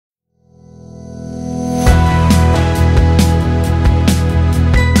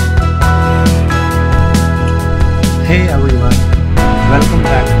Hey everyone, welcome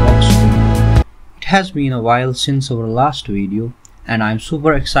back to AuxStream. It has been a while since our last video and I'm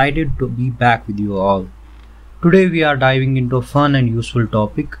super excited to be back with you all. Today we are diving into a fun and useful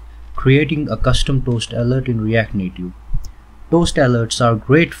topic, creating a custom toast alert in React Native. Toast alerts are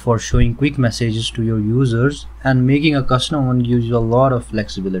great for showing quick messages to your users and making a custom one gives you a lot of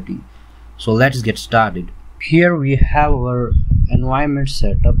flexibility. So let's get started. Here we have our environment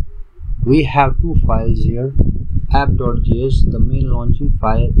setup. We have two files here, app.js, the main launching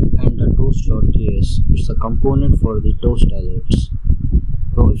file, and the toast.js. It's a component for the toast alerts.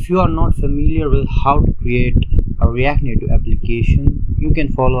 So if you are not familiar with how to create a React Native application, you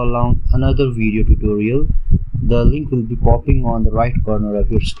can follow along another video tutorial. The link will be popping on the right corner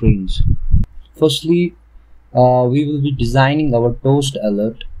of your screens. Firstly, we will be designing our toast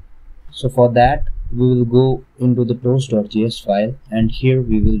alert. So for that, we will go into the toast.js file, and here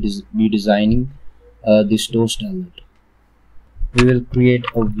we will be designing this toast alert. We will create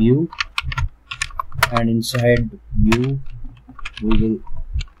a view, and inside view we will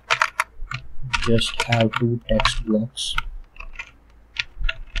just have two text blocks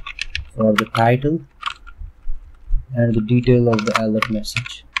for the title and the detail of the alert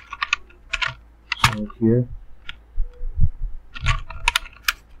message. So here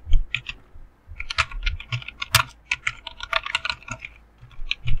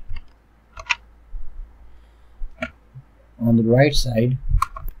on the right side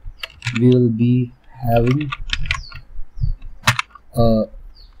we will be having a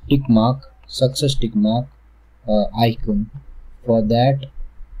tick mark, success tick mark icon. For that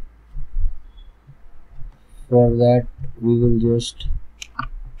we will just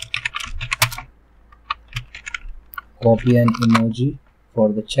copy an emoji for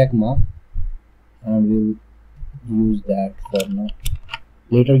the check mark and we'll use that for now.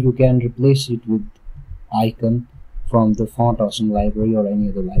 Later you can replace it with icon from the Font Awesome library or any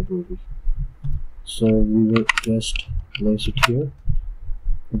other library. So we will just place it here.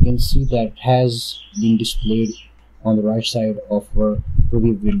 You can see that has been displayed on the right side of our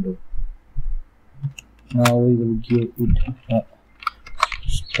preview window. Now we will give it a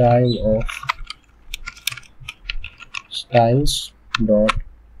style of styles dot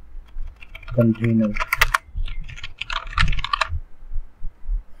container.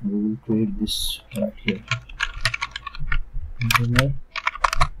 We will create this right here. Container.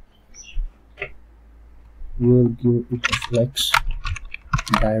 We will give it a flex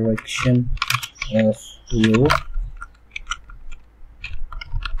direction of row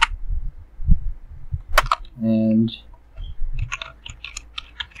and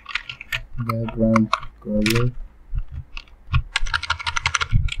background color.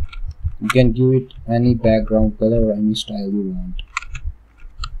 You can give it any background color or any style you want.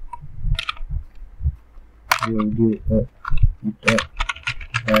 We will give it a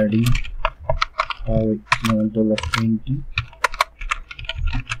padding horizontal of 20,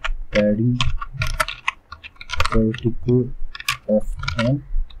 padding vertical of 10,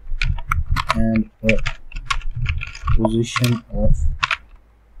 and a position of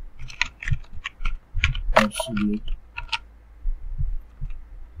absolute.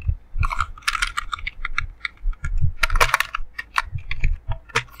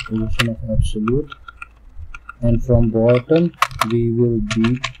 Position of absolute, and from bottom we will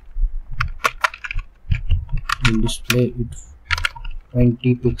display it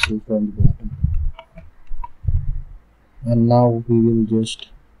 20 pixels from the bottom. And now we will just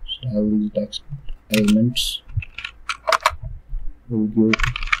style these text elements. We'll give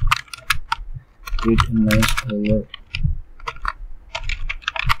it a nice color.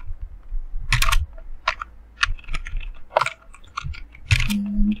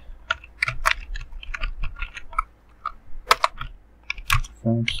 And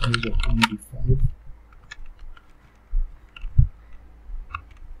font size of 25.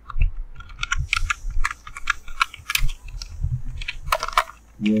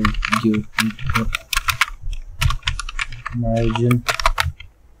 We'll give it a margin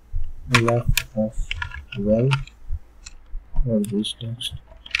left of 12 for this text.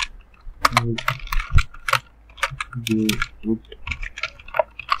 We'll give it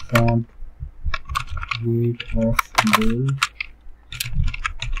font weight of bold,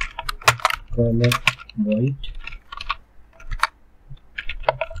 color white,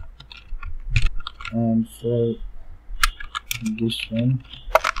 and for this one,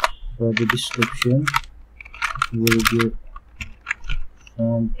 for the description we'll give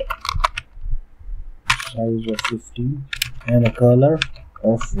font size of 15 and a color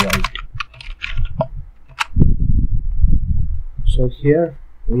of white. So here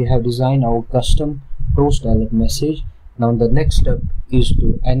we have designed our custom toast alert message. Now the next step is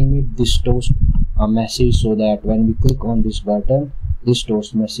to animate this toast message, so that when we click on this button, this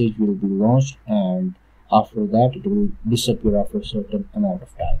toast message will be launched, and after that it will disappear after a certain amount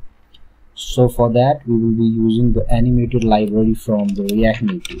of time. So for that we will be using the animated library from the React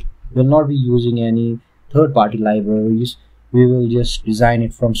Native. We will not be using any third-party libraries. We will just design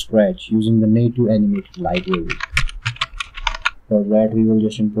it from scratch using the native animated library. For that we will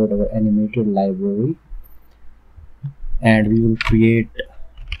just import our animated library, and we will create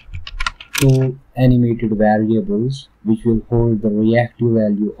two animated variables which will hold the reactive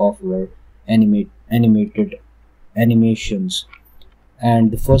value of our animated animations.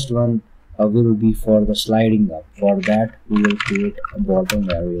 And the first one will be for the sliding up. For that we will create a bottom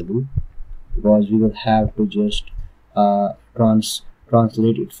variable, because we will have to just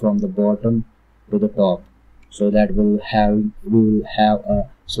translate it from the bottom to the top, so that we will have a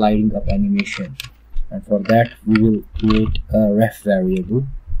sliding up animation. And for that we will create a ref variable,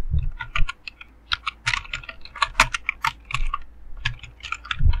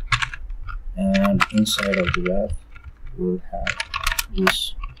 and inside of the ref we will have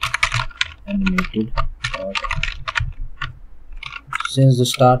this animated part. Since the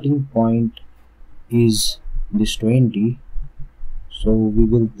starting point is this 20, so we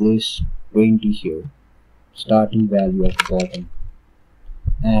will place 20 here, starting value of the bottom.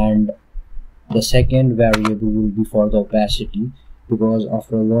 And the second variable will be for the opacity, because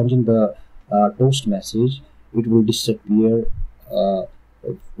after launching the toast message, it will disappear.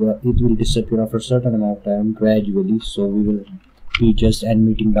 It will disappear after a certain amount of time gradually. So we will be just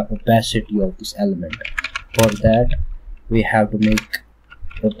animating the opacity of this element. For that we have to make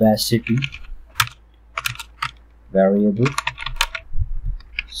opacity variable,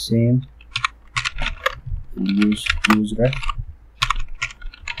 same, use ref,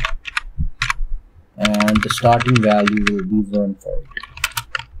 and the starting value will be 1 for it,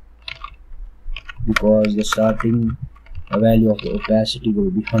 because the starting value of the opacity will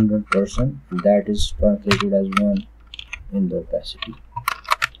be 100%, that is translated as 1 in the opacity.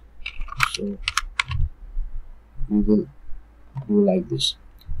 So we will do like this.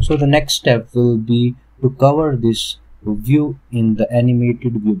 So the next step will be to cover this view in the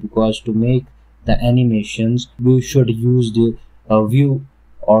animated view, because to make the animations we should use the view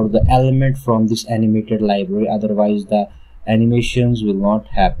or the element from this animated library, otherwise the animations will not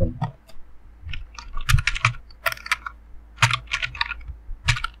happen.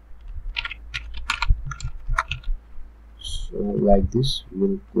 So like this we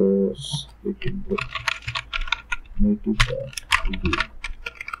will close it in the native view.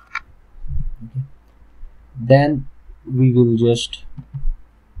 Okay. Then we will just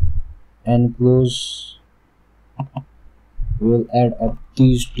enclose, we will add up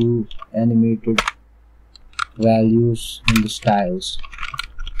these two animated values in the styles,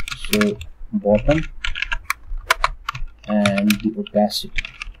 so bottom and the opacity.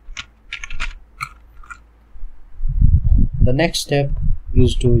 The next step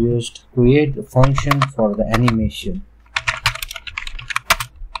is to just create the function for the animation.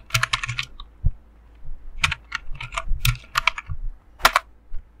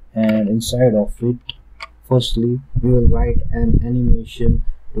 And inside of it, firstly we will write an animation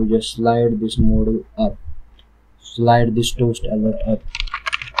to just slide this model up, slide this toast alert up.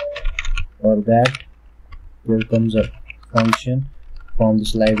 For that here comes a function from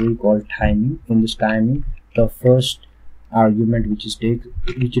this library called timing. In this timing, the first argument which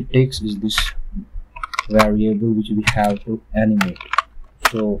it takes is this variable which we have to animate.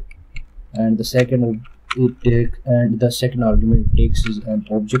 So, and the second argument it takes is an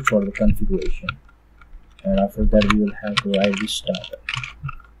object for the configuration, and after that we will have to write this starter.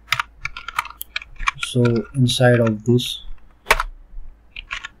 So inside of this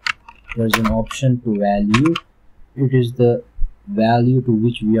there is an option to value. It is the value to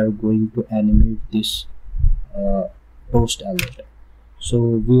which we are going to animate this toast alert. So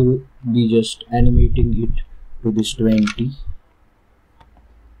we'll be just animating it to this 20,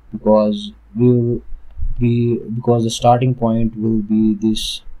 because the starting point will be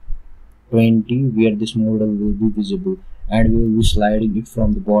this 20 where this model will be visible, and we will be sliding it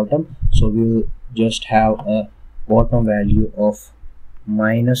from the bottom. So we will just have a bottom value of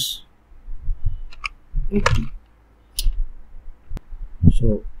 -80.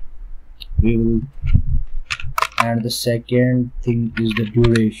 So we will, and the second thing is the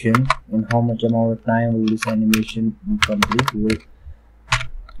duration, in how much amount of time will this animation be complete. We will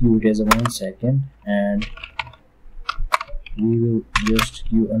give it as a 1 second, and we will just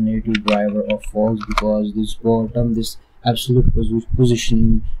give a native driver of false, because this absolute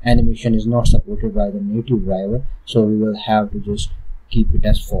positioning animation is not supported by the native driver, so we will have to just keep it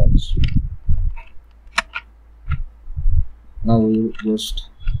as false. Now we will just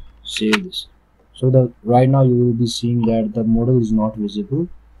save this. So right now you will be seeing that the model is not visible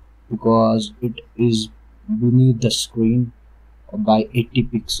because it is beneath the screen by 80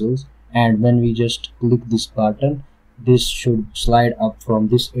 pixels, and when we just click this button, this should slide up from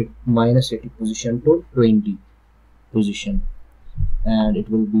this -80 position to 20 position, and it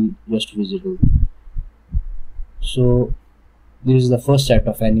will be just visible. So this is the first set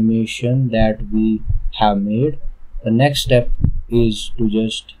of animation that we have made. The next step is to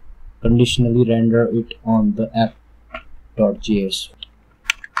just conditionally render it on the app.js.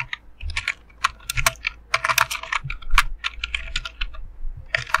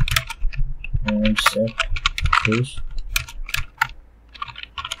 And set this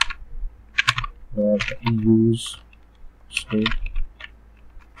use state,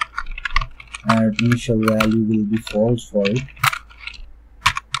 and initial value will be false for it,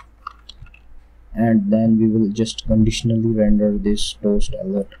 and then we will just conditionally render this toast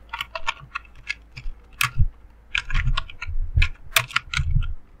alert.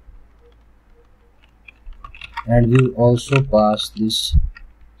 And we'll also pass this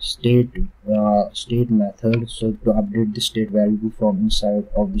state method, so to update the state variable from inside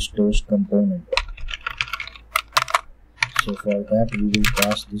of this toast component. So for that we will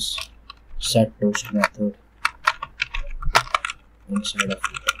pass this set toast method inside of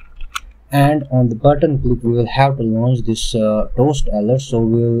it, and on the button click we will have to launch this toast alert. So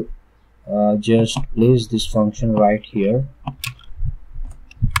we'll just place this function right here,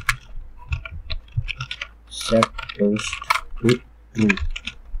 set toast to true.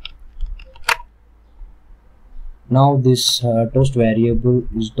 Now this toast variable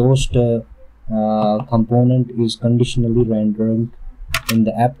is toast component is conditionally rendering in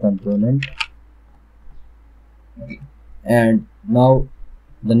the app component, and now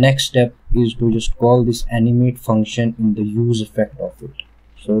the next step is to just call this animate function in the use effect of it,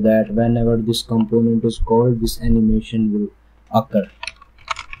 so that whenever this component is called, this animation will occur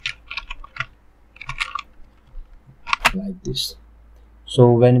like this. So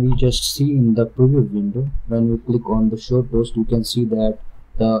when we just see in the preview window, when we click on the show toast, you can see that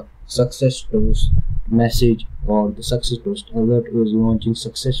the success toast message or the success toast alert is launching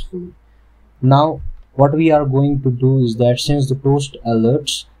successfully. Now what we are going to do is that since the toast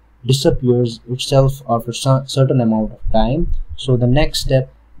alerts disappears itself after certain amount of time, so the next step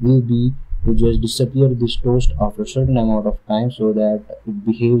will be to just disappear this toast after a certain amount of time so that it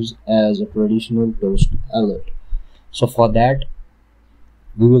behaves as a traditional toast alert. So for that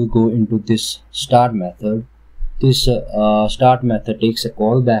we will go into this start method. This start method takes a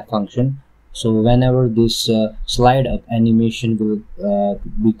callback function, so whenever this slide up animation will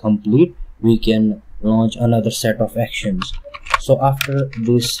be complete, we can launch another set of actions. So after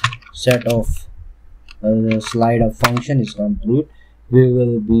this set of slide up function is complete, we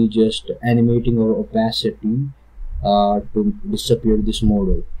will be just animating our opacity to disappear this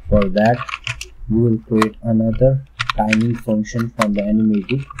model. For that we will create another timing function from the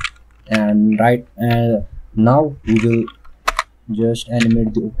animated, and now we will just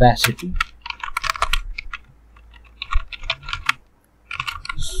animate the opacity.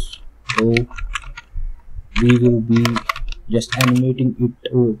 So we will be just animating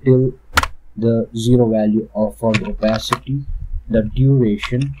it till the 0 value for the opacity. The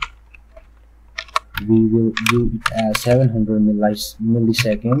duration we will give it as 700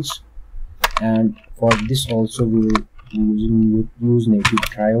 milliseconds, and for this also we will be using use native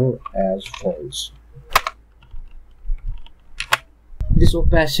driver as false. This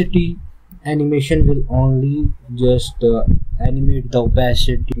opacity animation will only just animate the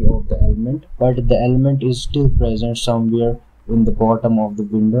opacity of the element, but the element is still present somewhere in the bottom of the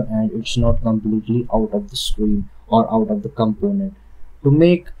window and it's not completely out of the screen or out of the component. To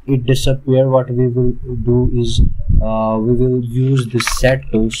make it disappear, what we will do is we will use the set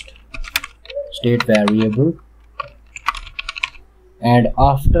toast state variable, and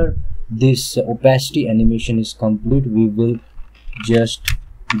after this opacity animation is complete, we will just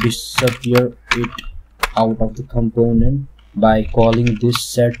disappear it out of the component by calling this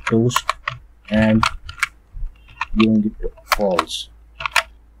set toast and giving it to false.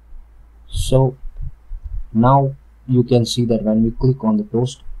 So now you can see that when we click on the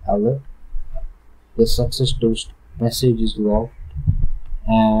toast alert, the success toast message is logged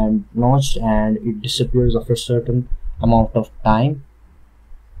and launched, and it disappears after a certain amount of time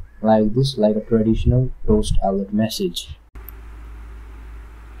like this, like a traditional toast alert message.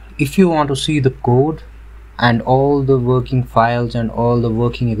 If you want to see the code, and all the working files and all the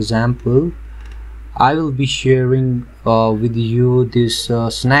working example, I will be sharing with you this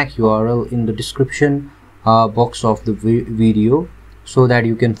snack URL in the description box of the video, so that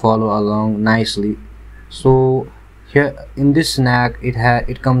you can follow along nicely. So here in this snack,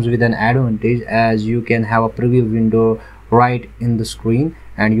 it comes with an advantage, as you can have a preview window right in the screen,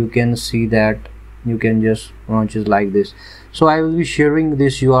 and you can see that you can just launch it like this. So I will be sharing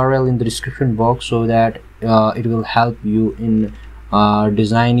this URL in the description box, so that it will help you in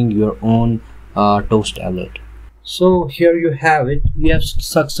designing your own toast alert. So here you have it. We have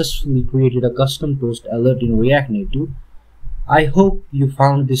successfully created a custom toast alert in React Native. I hope you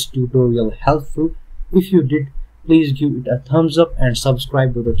found this tutorial helpful. If you did, please give it a thumbs up and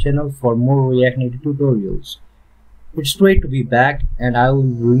subscribe to the channel for more React Native tutorials. It's great to be back, and I will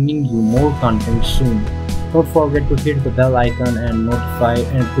be bringing you more content soon. Don't forget to hit the bell icon and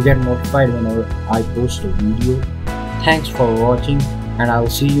to get notified whenever I post a video. Thanks for watching, and I will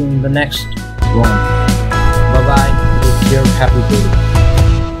see you in the next one.